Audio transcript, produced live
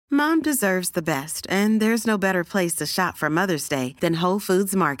Mom deserves the best, and there's no better place to shop for Mother's Day than Whole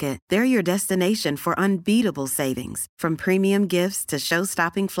Foods Market. They're your destination for unbeatable savings, from premium gifts to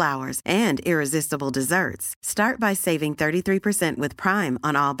show-stopping flowers and irresistible desserts. Start by saving 33% with Prime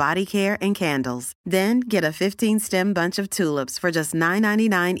on all body care and candles. Then get a 15-stem bunch of tulips for just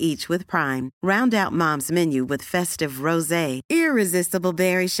 $9.99 each with Prime. Round out Mom's menu with festive rosé, irresistible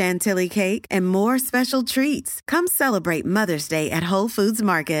berry chantilly cake, and more special treats. Come celebrate Mother's Day at Whole Foods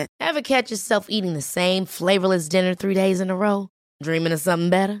Market. Ever catch yourself eating the same flavorless dinner 3 days in a row? Dreaming of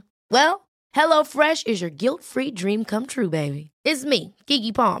something better? Well, HelloFresh is your guilt-free dream come true, baby. It's me,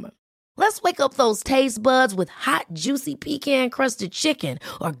 Keke Palmer. Let's wake up those taste buds with hot, juicy pecan-crusted chicken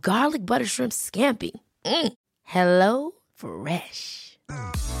or garlic butter shrimp scampi. HelloFresh.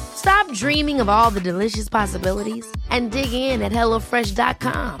 Stop dreaming of all the delicious possibilities and dig in at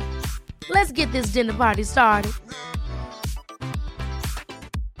HelloFresh.com. Let's get this dinner party started.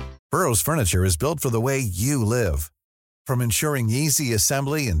 Burrow's furniture is built for the way you live. From ensuring easy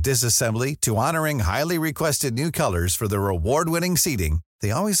assembly and disassembly to honoring highly requested new colors for their award-winning seating,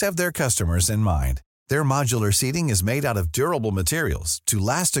 they always have their customers in mind. Their modular seating is made out of durable materials to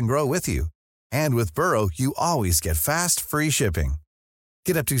last and grow with you. And with Burrow, you always get fast, free shipping.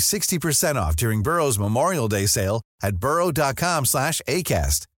 Get up to 60% off during Burrow's Memorial Day sale at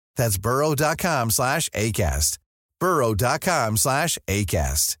burrow.com/ACAST. That's burrow.com/ACAST.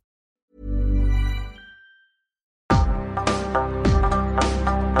 burrow.com/ACAST.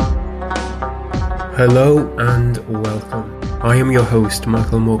 Hello and welcome. I am your host,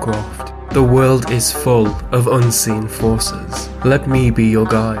 Michael Moorcroft. The world is full of unseen forces. Let me be your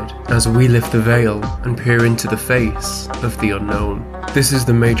guide as we lift the veil and peer into the face of the unknown. This is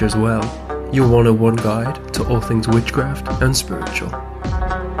the Major's Well, your one-on-one guide to all things witchcraft and spiritual.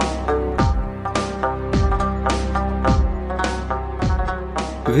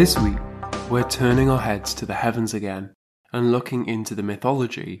 This week, we're turning our heads to the heavens again and looking into the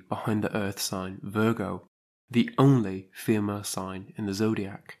mythology behind the earth sign Virgo, the only female sign in the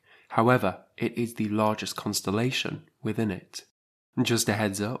Zodiac. However, it is the largest constellation within it. Just a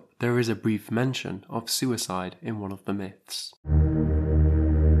heads up, there is a brief mention of suicide in one of the myths.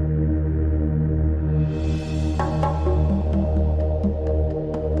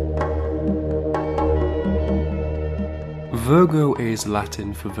 Virgo is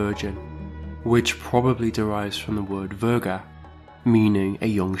Latin for virgin, which probably derives from the word virga, meaning a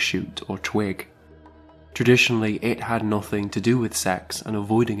young shoot or twig. Traditionally, it had nothing to do with sex and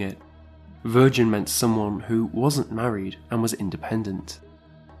avoiding it. Virgin meant someone who wasn't married and was independent.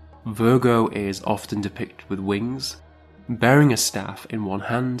 Virgo is often depicted with wings, bearing a staff in one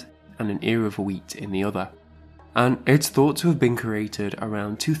hand and an ear of wheat in the other, and it's thought to have been created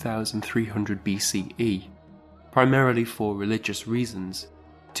around 2300 BCE, primarily for religious reasons,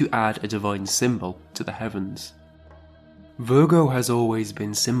 to add a divine symbol to the heavens. Virgo has always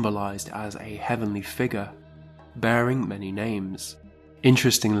been symbolized as a heavenly figure, bearing many names.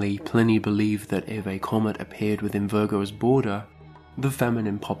 Interestingly, Pliny believed that if a comet appeared within Virgo's border, the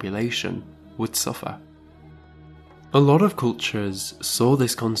feminine population would suffer. A lot of cultures saw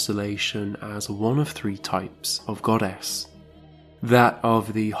this constellation as one of three types of goddess. That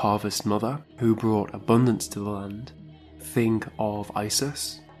of the harvest mother, who brought abundance to the land. Think of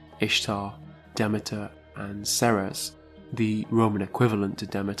Isis, Ishtar, Demeter, and Ceres, the Roman equivalent to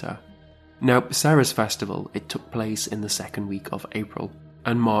Demeter. Now, Ceres festival, it took place in the second week of April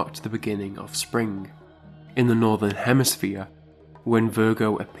and marked the beginning of spring. In the northern hemisphere, when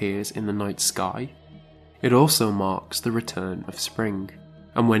Virgo appears in the night sky, it also marks the return of spring,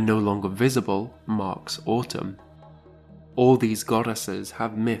 and when no longer visible, marks autumn. All these goddesses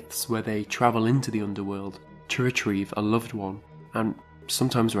have myths where they travel into the underworld to retrieve a loved one, and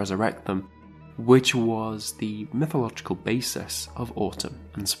sometimes resurrect them, which was the mythological basis of autumn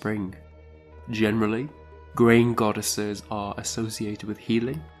and spring. Generally, grain goddesses are associated with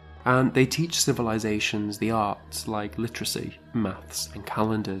healing, and they teach civilizations the arts like literacy, maths, and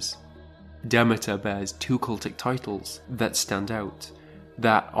calendars. Demeter bears two cultic titles that stand out,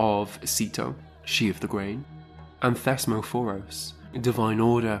 that of Ceto, she of the grain, and Thesmophoros, divine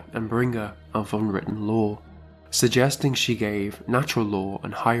order and bringer of unwritten law, suggesting she gave natural law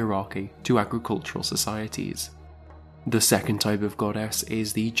and hierarchy to agricultural societies. The second type of goddess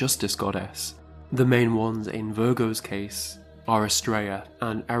is the justice goddess. The main ones in Virgo's case are Astrea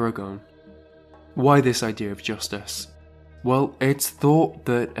and Aragon. Why this idea of justice? Well, it's thought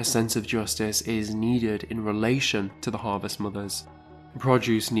that a sense of justice is needed in relation to the harvest mothers.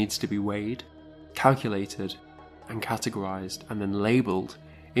 Produce needs to be weighed, calculated, and categorized and then labeled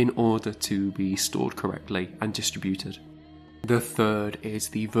in order to be stored correctly and distributed. The third is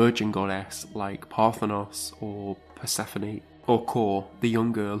the virgin goddess like Parthenos or Persephone, or Kore, the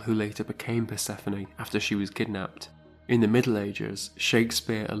young girl who later became Persephone after she was kidnapped. In the Middle Ages,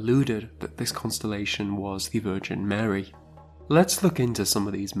 Shakespeare alluded that this constellation was the Virgin Mary. Let's look into some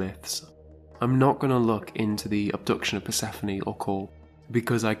of these myths. I'm not going to look into the abduction of Persephone or Kore,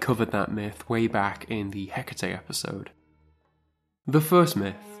 because I covered that myth way back in the Hecate episode. The first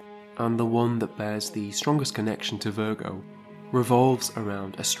myth, and the one that bears the strongest connection to Virgo, revolves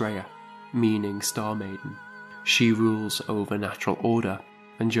around Astraea, meaning Star Maiden. She rules over natural order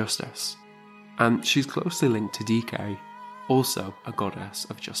and justice, and she's closely linked to Dike, also a goddess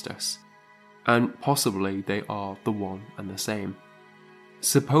of justice, and possibly they are the one and the same.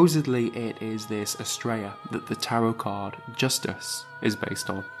 Supposedly it is this Astraea that the tarot card Justice is based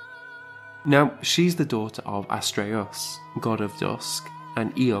on. Now, she's the daughter of Astraeus, god of dusk,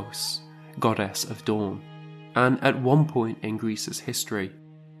 and Eos, goddess of dawn, and at one point in Greece's history,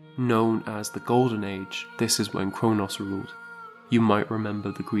 known as the Golden Age, this is when Kronos ruled. You might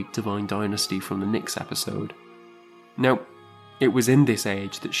remember the Greek divine dynasty from the Nyx episode. Now, it was in this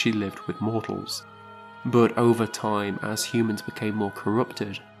age that she lived with mortals, but over time, as humans became more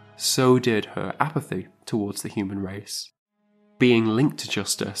corrupted, so did her apathy towards the human race. Being linked to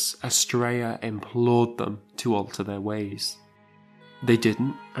justice, Astraea implored them to alter their ways. They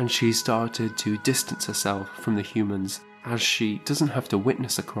didn't, and she started to distance herself from the humans, as she doesn't have to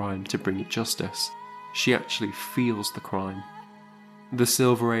witness a crime to bring it justice. She actually feels the crime. The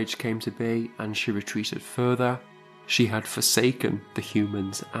Silver Age came to be, and she retreated further. She had forsaken the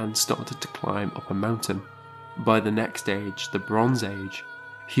humans and started to climb up a mountain. By the next age, the Bronze Age,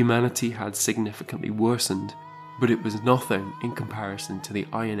 humanity had significantly worsened, but it was nothing in comparison to the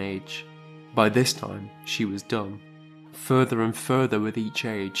Iron Age. By this time, she was done. Further and further with each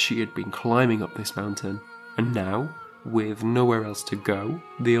age, she had been climbing up this mountain, and now, with nowhere else to go,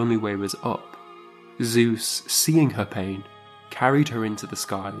 the only way was up. Zeus, seeing her pain, carried her into the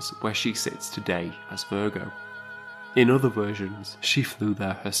skies where she sits today as Virgo. In other versions, she flew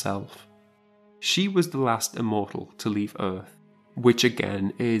there herself. She was the last immortal to leave Earth, which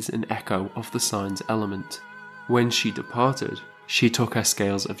again is an echo of the sign's element. When she departed, she took her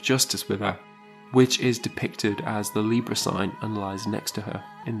scales of justice with her, which is depicted as the Libra sign and lies next to her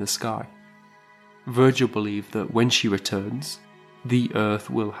in the sky. Virgil believed that when she returns, the Earth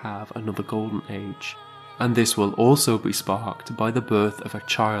will have another golden age, and this will also be sparked by the birth of a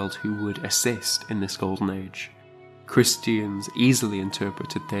child who would assist in this golden age. Christians easily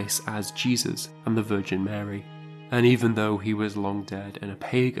interpreted this as Jesus and the Virgin Mary, and even though he was long dead and a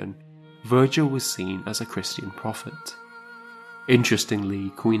pagan, Virgil was seen as a Christian prophet. Interestingly,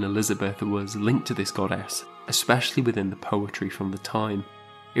 Queen Elizabeth was linked to this goddess, especially within the poetry from the time,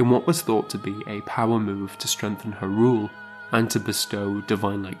 in what was thought to be a power move to strengthen her rule and to bestow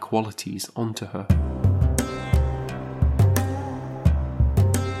divine-like qualities onto her.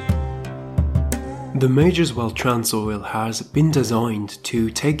 The Mage's Well trance oil has been designed to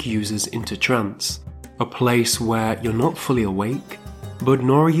take users into trance, a place where you're not fully awake, but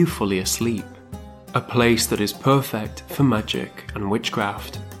nor are you fully asleep. A place that is perfect for magic and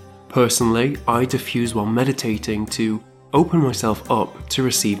witchcraft. Personally, I diffuse while meditating to open myself up to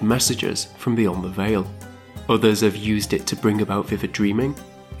receive messages from beyond the veil. Others have used it to bring about vivid dreaming.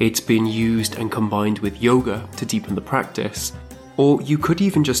 It's been used and combined with yoga to deepen the practice, or you could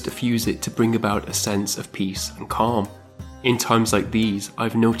even just diffuse it to bring about a sense of peace and calm. In times like these,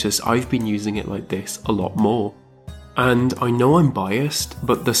 I've noticed I've been using it like this a lot more. And I know I'm biased,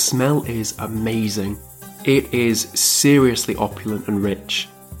 but the smell is amazing. It is seriously opulent and rich.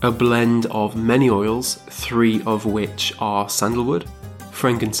 A blend of many oils, 3 of which are sandalwood,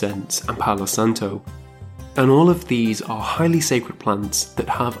 frankincense and Palo Santo. And all of these are highly sacred plants that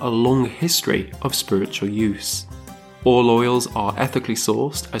have a long history of spiritual use. All oils are ethically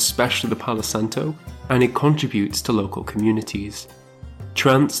sourced, especially the Palo Santo, and it contributes to local communities.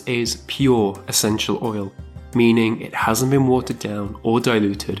 Trance is pure essential oil, meaning it hasn't been watered down or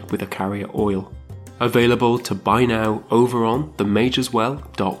diluted with a carrier oil. Available to buy now over on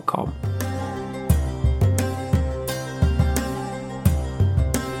themagerswell.com.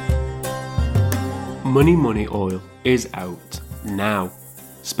 Money oil is out now,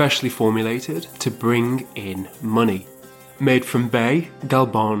 specially formulated to bring in money. Made from bay,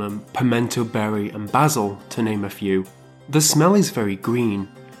 galbanum, pimento berry and basil, to name a few. The smell is very green,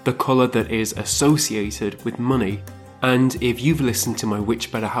 the colour that is associated with money, and if you've listened to my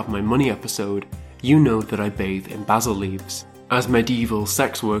Which Better Have My Money episode, you know that I bathe in basil leaves, as medieval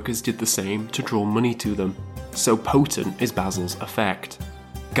sex workers did the same to draw money to them, so potent is basil's effect.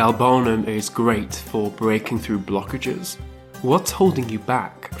 Galbanum is great for breaking through blockages, What's holding you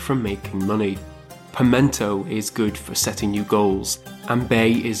back from making money? Pimento is good for setting new goals, and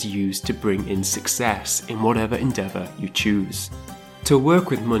bay is used to bring in success in whatever endeavour you choose. To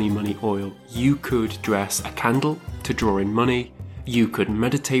work with money oil, you could dress a candle to draw in money, you could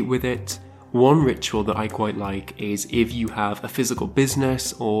meditate with it. One ritual that I quite like is if you have a physical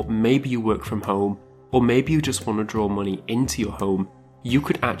business, or maybe you work from home, or maybe you just want to draw money into your home, you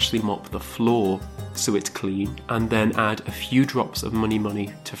could actually mop the floor so it's clean and then add a few drops of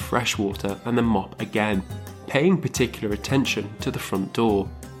money to fresh water and then mop again, paying particular attention to the front door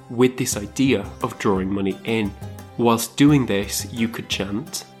with this idea of drawing money in. Whilst doing this, you could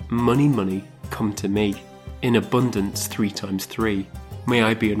chant, money, come to me, in abundance 3 times 3. May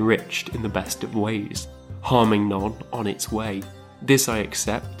I be enriched in the best of ways, harming none on its way. This I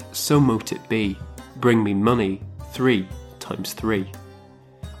accept, so mote it be. Bring me money 3 times 3.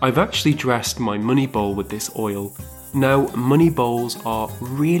 I've actually dressed my money bowl with this oil. Now, money bowls are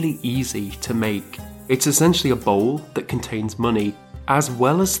really easy to make. It's essentially a bowl that contains money, as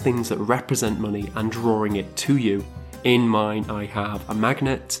well as things that represent money and drawing it to you. In mine, I have a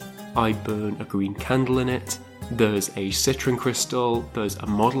magnet, I burn a green candle in it, there's a citron crystal, there's a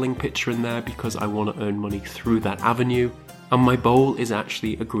modelling picture in there because I want to earn money through that avenue, and my bowl is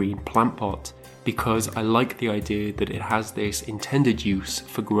actually a green plant pot, because I like the idea that it has this intended use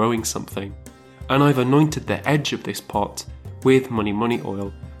for growing something. And I've anointed the edge of this pot with money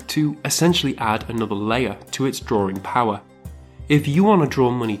oil to essentially add another layer to its drawing power. If you want to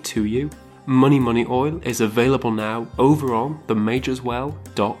draw money to you, money oil is available now over on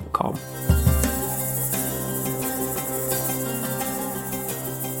themajorswell.com.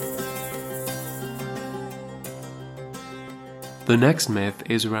 The next myth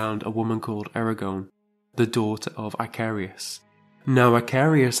is around a woman called Eragon, the daughter of Icarius. Now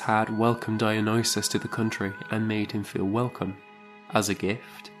Icarius had welcomed Dionysus to the country and made him feel welcome. As a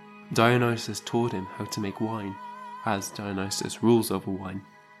gift, Dionysus taught him how to make wine, as Dionysus rules over wine.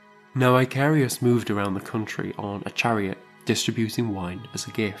 Now Icarius moved around the country on a chariot, distributing wine as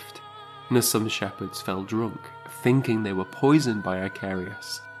a gift. Now some shepherds fell drunk, thinking they were poisoned by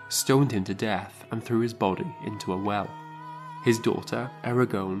Icarius, stoned him to death and threw his body into a well. His daughter,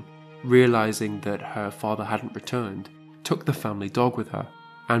 Eragon, realizing that her father hadn't returned, took the family dog with her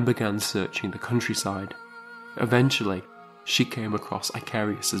and began searching the countryside. Eventually, she came across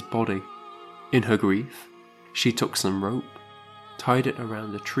Icarius's body. In her grief, she took some rope, tied it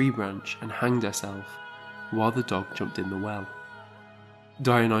around a tree branch and hanged herself, while the dog jumped in the well.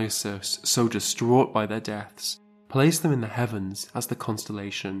 Dionysus, so distraught by their deaths, placed them in the heavens as the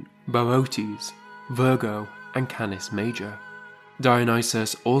constellation Boötes, Virgo, and Canis Major.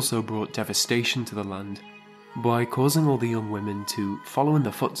 Dionysus also brought devastation to the land by causing all the young women to follow in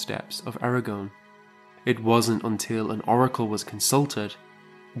the footsteps of Eragon. It wasn't until an oracle was consulted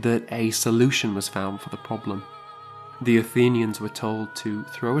that a solution was found for the problem. The Athenians were told to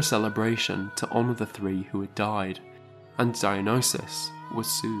throw a celebration to honour the 3 who had died, and Dionysus was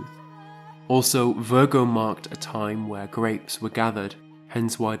soothed. Also, Virgo marked a time where grapes were gathered,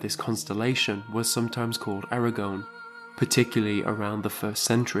 hence why this constellation was sometimes called Eragon, particularly around the 1st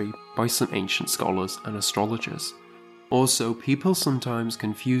century by some ancient scholars and astrologers. Also, people sometimes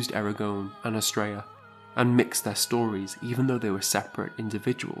confused Eragon and Astrea and mixed their stories even though they were separate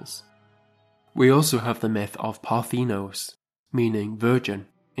individuals. We also have the myth of Parthenos, meaning virgin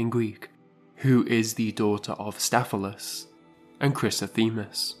in Greek, who is the daughter of Staphylos and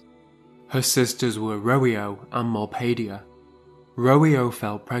Chrysothemis. Her sisters were Rhoeo and Malpadia. Rhoeo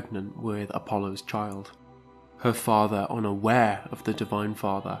fell pregnant with Apollo's child. Her father, unaware of the Divine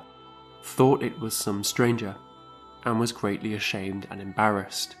Father, thought it was some stranger and was greatly ashamed and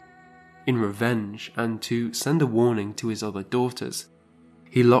embarrassed. In revenge, and to send a warning to his other daughters,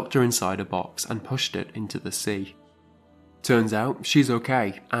 he locked her inside a box and pushed it into the sea. Turns out she's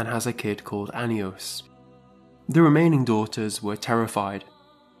okay and has a kid called Anios. The remaining daughters were terrified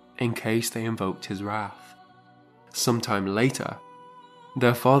in case they invoked his wrath. Sometime later,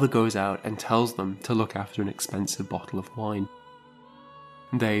 their father goes out and tells them to look after an expensive bottle of wine.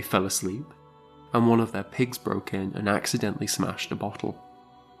 They fell asleep, and one of their pigs broke in and accidentally smashed a bottle.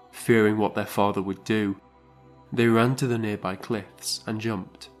 Fearing what their father would do, they ran to the nearby cliffs and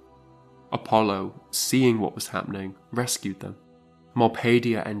jumped. Apollo, seeing what was happening, rescued them.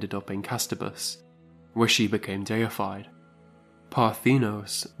 Malpadia ended up in Castibus, where she became deified.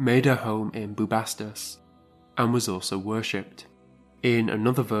 Parthenos made her home in Bubastis, and was also worshipped. In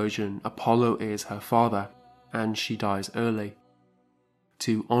another version, Apollo is her father, and she dies early.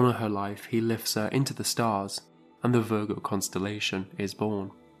 To honour her life, he lifts her into the stars, and the Virgo constellation is born.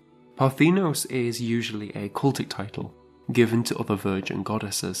 Parthenos is usually a cultic title, given to other virgin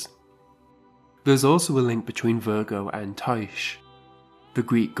goddesses. There's also a link between Virgo and Tyche, the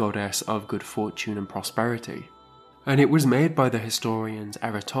Greek goddess of good fortune and prosperity, and it was made by the historians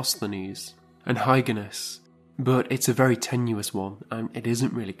Eratosthenes and Hyginus, but it's a very tenuous one and it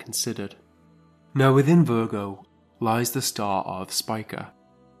isn't really considered. Now within Virgo lies the star of Spica,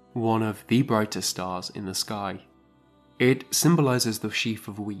 one of the brightest stars in the sky. It symbolises the sheaf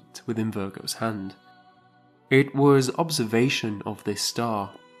of wheat within Virgo's hand. It was observation of this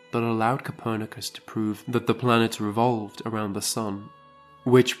star that allowed Copernicus to prove that the planet revolved around the Sun,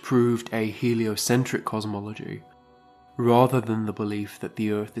 which proved a heliocentric cosmology, rather than the belief that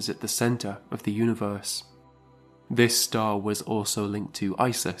the Earth is at the centre of the universe. This star was also linked to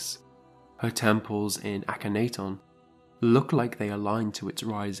Isis. Her temples in Akhenaton look like they align to its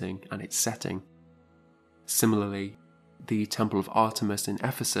rising and its setting. Similarly, the Temple of Artemis in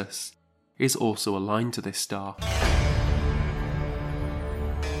Ephesus is also aligned to this star.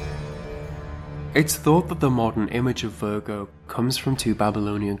 It's thought that the modern image of Virgo comes from two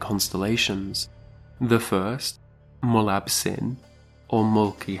Babylonian constellations. The first, Mulab Sin, or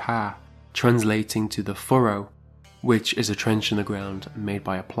Mulki-Ha, translating to the furrow, which is a trench in the ground made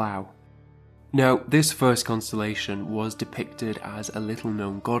by a plough. Now, this first constellation was depicted as a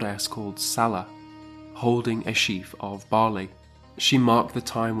little-known goddess called Sala, holding a sheaf of barley. She marked the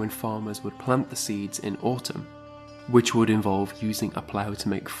time when farmers would plant the seeds in autumn, which would involve using a plough to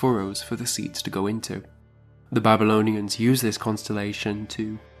make furrows for the seeds to go into. The Babylonians used this constellation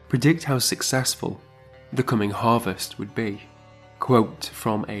to predict how successful the coming harvest would be. Quote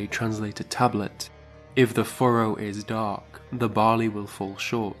from a translated tablet, "If the furrow is dark, the barley will fall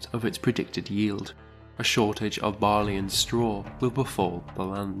short of its predicted yield. A shortage of barley and straw will befall the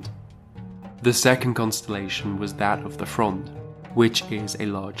land." The second constellation was that of the frond, which is a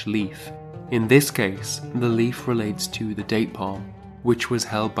large leaf. In this case, the leaf relates to the date palm, which was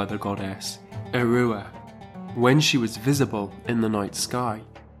held by the goddess Erua. When she was visible in the night sky,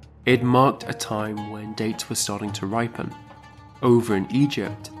 it marked a time when dates were starting to ripen. Over in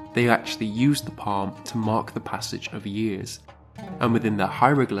Egypt, they actually used the palm to mark the passage of years, and within their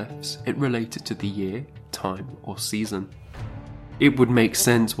hieroglyphs, it related to the year, time, or season. It would make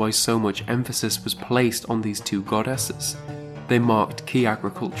sense why so much emphasis was placed on these two goddesses. They marked key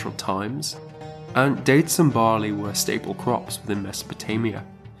agricultural times, and dates and barley were staple crops within Mesopotamia.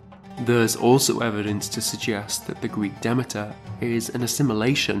 There's also evidence to suggest that the Greek Demeter is an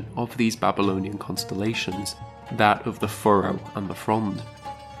assimilation of these Babylonian constellations, that of the furrow and the frond,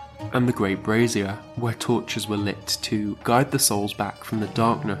 and the great brazier, where torches were lit to guide the souls back from the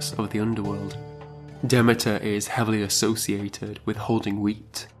darkness of the underworld. Demeter is heavily associated with holding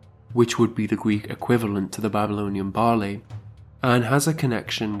wheat, which would be the Greek equivalent to the Babylonian barley, and has a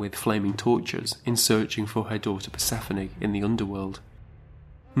connection with flaming torches in searching for her daughter Persephone in the underworld.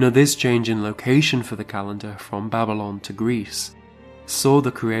 Now, this change in location for the calendar from Babylon to Greece saw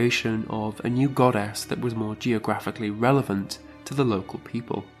the creation of a new goddess that was more geographically relevant to the local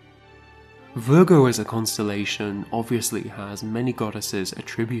people. Virgo as a constellation obviously has many goddesses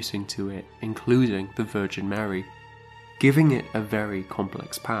attributing to it, including the Virgin Mary, giving it a very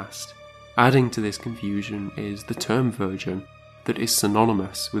complex past. Adding to this confusion is the term virgin, that is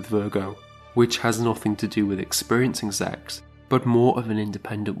synonymous with Virgo, which has nothing to do with experiencing sex, but more of an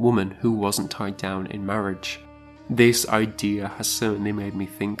independent woman who wasn't tied down in marriage. This idea has certainly made me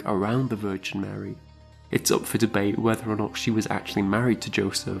think around the Virgin Mary. It's up for debate whether or not she was actually married to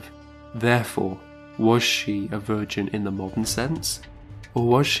Joseph. Therefore, was she a virgin in the modern sense, or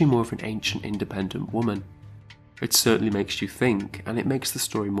was she more of an ancient independent woman? It certainly makes you think, and it makes the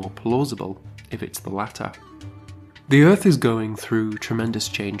story more plausible if it's the latter. The Earth is going through tremendous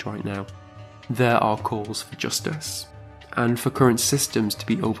change right now. There are calls for justice, and for current systems to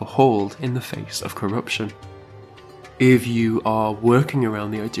be overhauled in the face of corruption. If you are working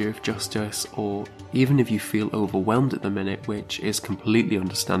around the idea of justice, or even if you feel overwhelmed at the minute, which is completely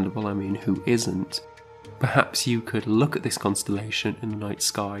understandable, I mean, who isn't, perhaps you could look at this constellation in the night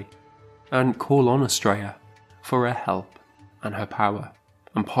sky and call on Astrea for her help and her power,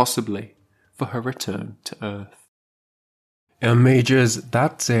 and possibly for her return to Earth. And Majors,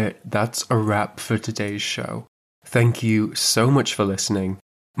 that's it. That's a wrap for today's show. Thank you so much for listening.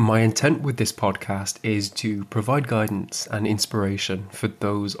 My intent with this podcast is to provide guidance and inspiration for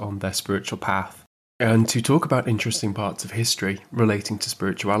those on their spiritual path, and to talk about interesting parts of history relating to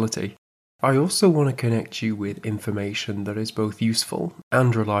spirituality. I also want to connect you with information that is both useful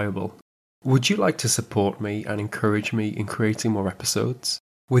and reliable. Would you like to support me and encourage me in creating more episodes?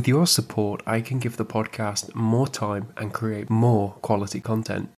 With your support, I can give the podcast more time and create more quality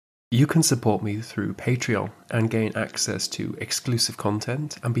content. You can support me through Patreon and gain access to exclusive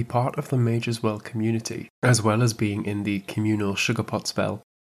content and be part of the Majors Well community, as well as being in the communal Sugar Pot spell.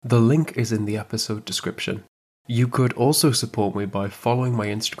 The link is in the episode description. You could also support me by following my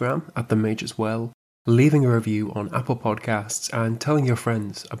Instagram at The Majors Well, leaving a review on Apple Podcasts, and telling your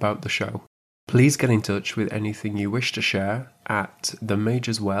friends about the show. Please get in touch with anything you wish to share at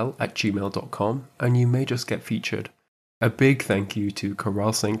themajorswell@gmail.com, and you may just get featured. A big thank you to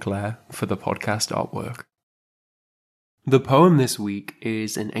Coral St. Clair for the podcast artwork. The poem this week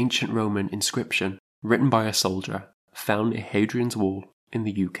is an ancient Roman inscription written by a soldier found at Hadrian's Wall in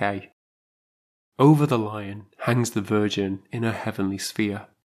the UK. Over the lion hangs the Virgin in a heavenly sphere,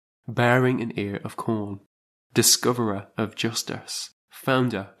 bearing an ear of corn, discoverer of justice,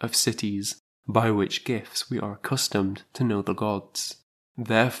 founder of cities, by which gifts we are accustomed to know the gods.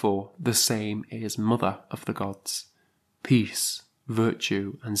 Therefore the same is mother of the gods. Peace,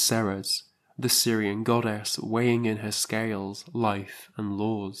 virtue, and Ceres, the Syrian goddess weighing in her scales life and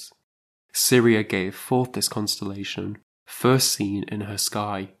laws. Syria gave forth this constellation, first seen in her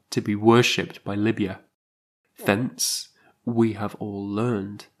sky, to be worshipped by Libya. Thence we have all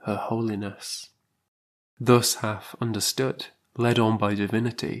learned her holiness. Thus hath understood, led on by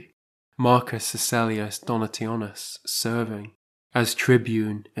divinity, Marcus Cecilius Donationus serving as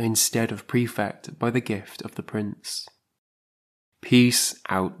tribune instead of prefect by the gift of the prince. Peace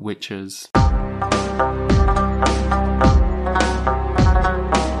out, witches.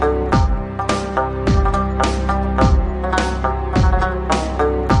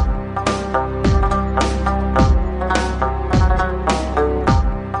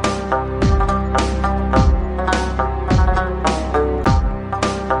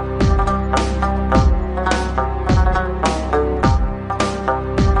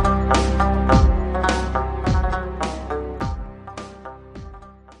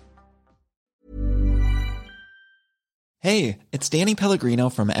 Hey, it's Danny Pellegrino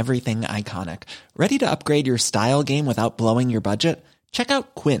from Everything Iconic. Ready to upgrade your style game without blowing your budget? Check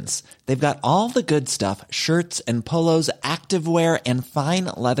out Quince. They've got all the good stuff, shirts and polos, activewear, and fine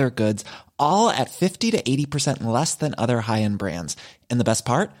leather goods, all at 50 to 80% less than other high-end brands. And the best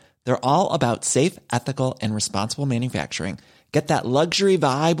part? They're all about safe, ethical, and responsible manufacturing. Get that luxury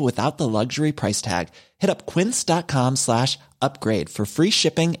vibe without the luxury price tag. Hit up quince.com/upgrade for free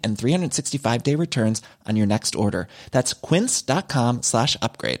shipping and 365-day returns on your next order. That's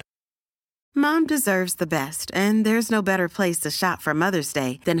quince.com/upgrade. Mom deserves the best, and there's no better place to shop for Mother's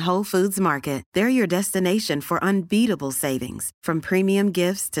Day than Whole Foods Market. They're your destination for unbeatable savings, from premium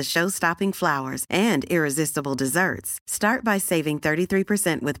gifts to show-stopping flowers and irresistible desserts. Start by saving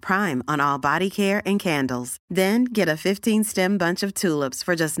 33% with Prime on all body care and candles. Then get a 15-stem bunch of tulips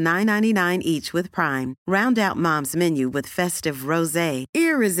for just $9.99 each with Prime. Round out Mom's menu with festive rosé,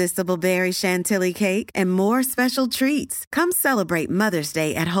 irresistible berry chantilly cake, and more special treats. Come celebrate Mother's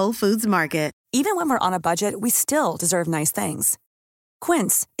Day at Whole Foods Market. Even when we're on a budget, we still deserve nice things.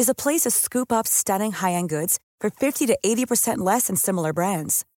 Quince is a place to scoop up stunning high-end goods for 50 to 80% less than similar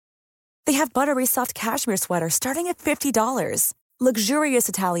brands. They have buttery soft cashmere sweaters starting at $50, luxurious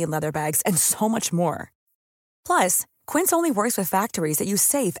Italian leather bags, and so much more. Plus, Quince only works with factories that use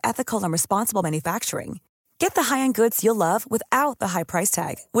safe, ethical, and responsible manufacturing. Get the high-end goods you'll love without the high price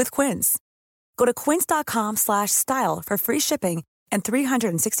tag with Quince. Go to quince.com/style for free shipping and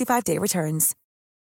 365-day returns.